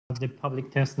the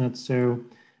public testnet. So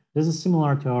this is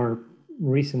similar to our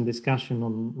recent discussion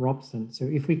on Robson. So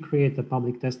if we create a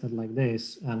public testnet like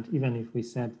this, and even if we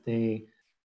set the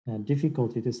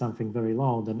difficulty to something very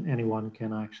low, then anyone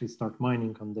can actually start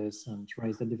mining on this and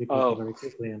raise the difficulty very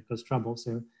quickly and cause trouble.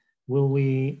 So will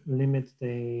we limit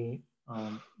the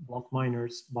block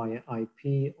miners by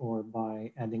IP or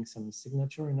by adding some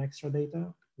signature and extra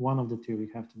data? One of the two we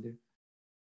have to do.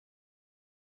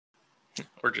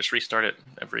 Or just restart it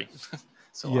every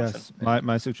so yes, often.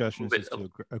 My suggestion is just to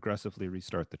aggressively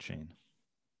restart the chain.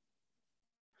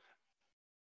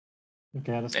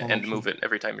 Okay, and move it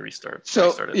every time you restart.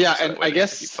 So it, yeah, so and I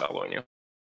guess keep following you.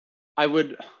 I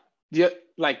would,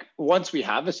 like once we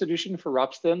have a solution for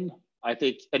Robson, I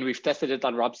think, and we've tested it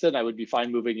on Robson, I would be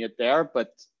fine moving it there.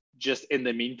 But just in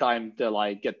the meantime, to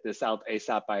like get this out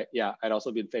ASAP, I'd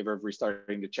also be in favor of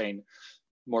restarting the chain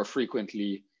more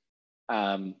frequently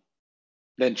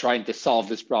than trying to solve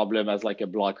this problem as like a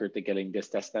blocker to getting this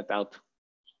testnet out.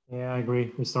 Yeah, I agree.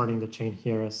 Restarting the chain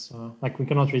here is like we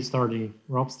cannot restart the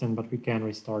Robson, but we can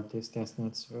restart this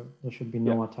testnet. So there should be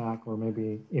no attack, or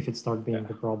maybe if it starts being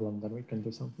the problem, then we can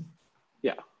do something.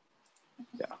 Yeah.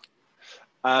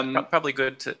 Probably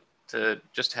good to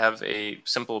just have a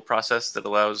simple process that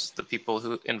allows the people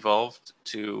who involved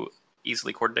to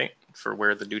easily coordinate for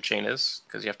where the new chain is,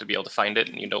 because you have to be able to find it,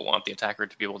 and you don't want the attacker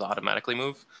to be able to automatically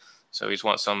move. So you just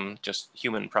want some just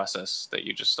human process that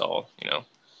you just all,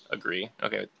 agree.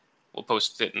 Okay, we'll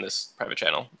post it in this private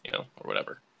channel, or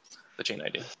whatever, the chain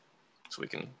ID. So we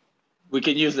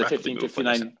can use the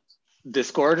 1559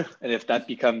 Discord, and if that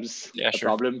becomes a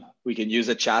problem, we can use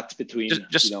a chat between,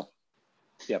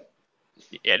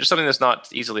 Yeah, just something that's not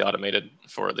easily automated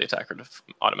for the attacker to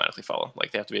automatically follow.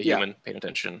 Like they have to be a human paying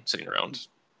attention, sitting around.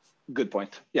 Good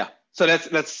point. Yeah. So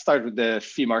let's start with the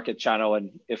fee market channel,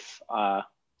 and if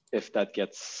that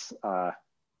gets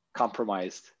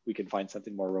compromised, we can find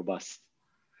something more robust.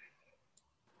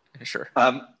 Sure.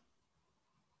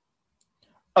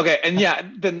 Okay, and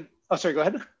then sorry, go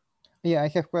ahead. Yeah, I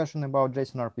have a question about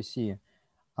JSON RPC.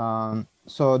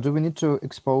 So do we need to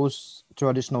expose two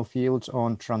additional fields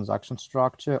on transaction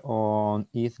structure on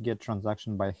ETH get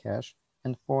transaction by hash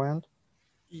endpoint?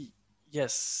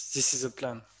 Yes, this is a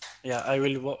plan. Yeah, I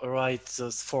will write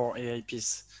those 4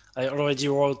 EIPs. I already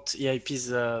wrote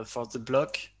EIPs for the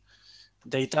block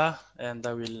data, and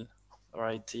I will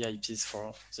write EIPs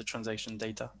for the transaction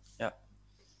data. Yeah.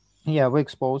 Yeah, we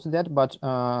exposed that, but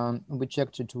we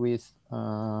checked it with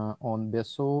on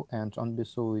Besu, and on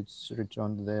Besu it's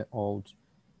returned the old.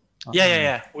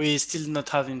 Yeah. We still not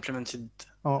have implemented.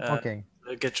 Okay.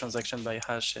 Get transaction by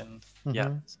hash and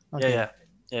Okay.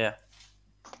 Yeah.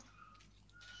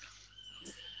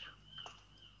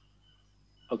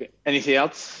 Okay. Anything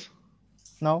else?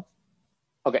 No.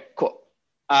 Okay. Cool.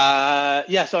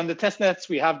 So on the testnets,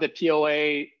 we have the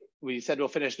POA. We said we'll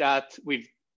finish that.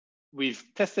 We've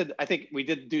tested, I think we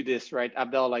did do this, right,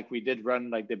 Abdel? Like we did run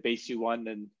like the base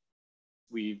U1 and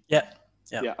we... Yeah.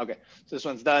 Okay. So this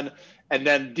one's done. And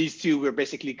then these two we're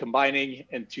basically combining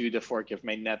into the fork of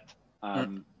mainnet.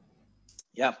 And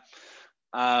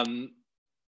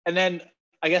then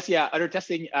I guess, other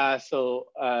testing. So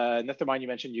Nethermind, you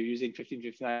mentioned you're using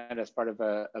 1559 as part of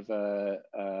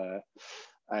a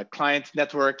client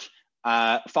network.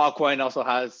 Filecoin also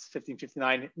has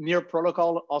 1559. Near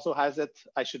Protocol also has it.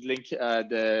 I should link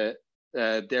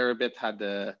Deribit had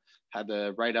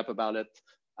a write up about it.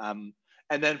 And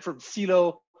then from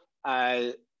Silo,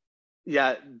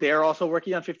 they're also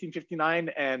working on 1559,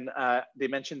 and they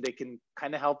mentioned they can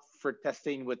kind of help for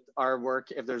testing with our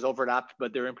work if there's overlap,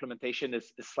 but their implementation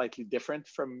is slightly different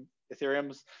from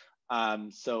Ethereum's.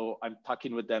 So I'm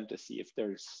talking with them to see if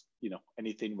there's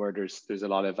anything where there's a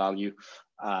lot of value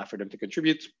for them to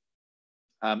contribute.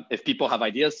 If people have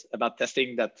ideas about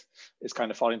testing that is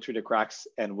kind of falling through the cracks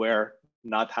and where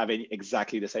not having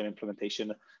exactly the same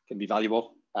implementation can be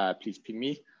valuable, please ping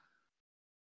me.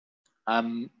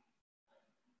 And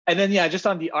then just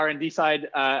on the R&D side,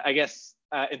 I guess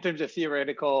in terms of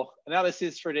theoretical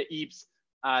analysis for the EIPs,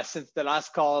 since the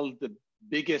last call, the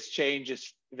biggest change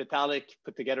is Vitalik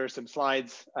put together some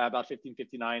slides about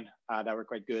 1559 that were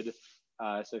quite good.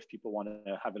 So if people want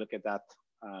to have a look at that,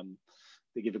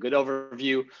 they give a good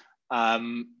overview.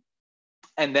 And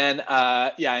then,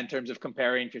 in terms of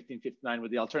comparing 1559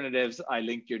 with the alternatives, I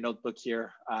linked your notebook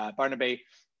here, Barnaby.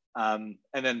 And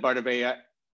then Barnaby,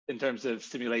 in terms of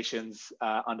simulations,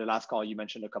 on the last call, you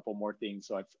mentioned a couple more things.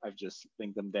 So I've just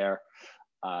linked them there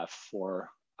for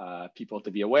people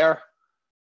to be aware.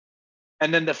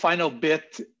 And then the final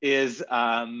bit is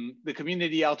the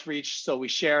community outreach. So we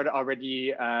shared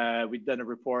already, we've done a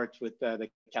report with the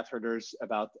cat herders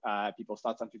about people's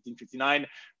thoughts on 1559.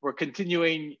 We're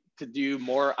continuing to do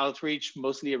more outreach,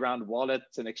 mostly around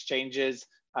wallets and exchanges.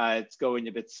 It's going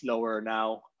a bit slower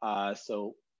now.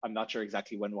 So I'm not sure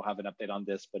exactly when we'll have an update on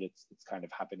this, but it's kind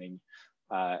of happening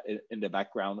in the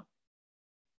background.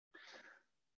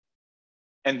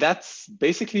 And that's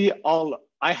basically all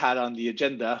I had on the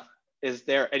agenda. Is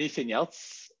there anything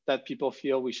else that people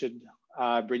feel we should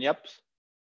bring up?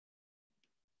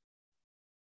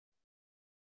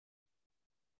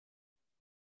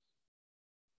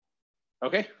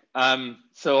 Okay,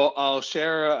 so I'll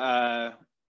share,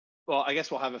 well, I guess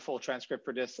we'll have a full transcript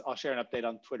for this. I'll share an update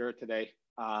on Twitter today.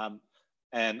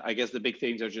 And I guess the big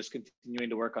things are just continuing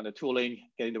to work on the tooling,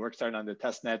 getting the work started on the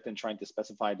testnet, and trying to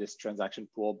specify this transaction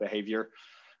pool behavior.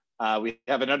 We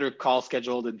have another call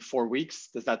scheduled in 4 weeks.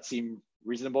 Does that seem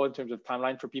reasonable in terms of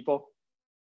timeline for people?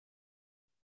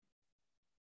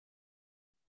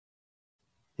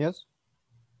 Yes.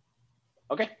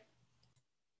 Okay.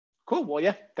 Cool. Well,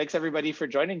 yeah. Thanks everybody for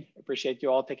joining. Appreciate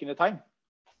you all taking the time.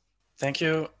 Thank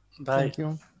you. Bye. Thank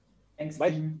you. Thanks.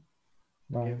 Bye. Team.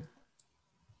 Bye. Yeah.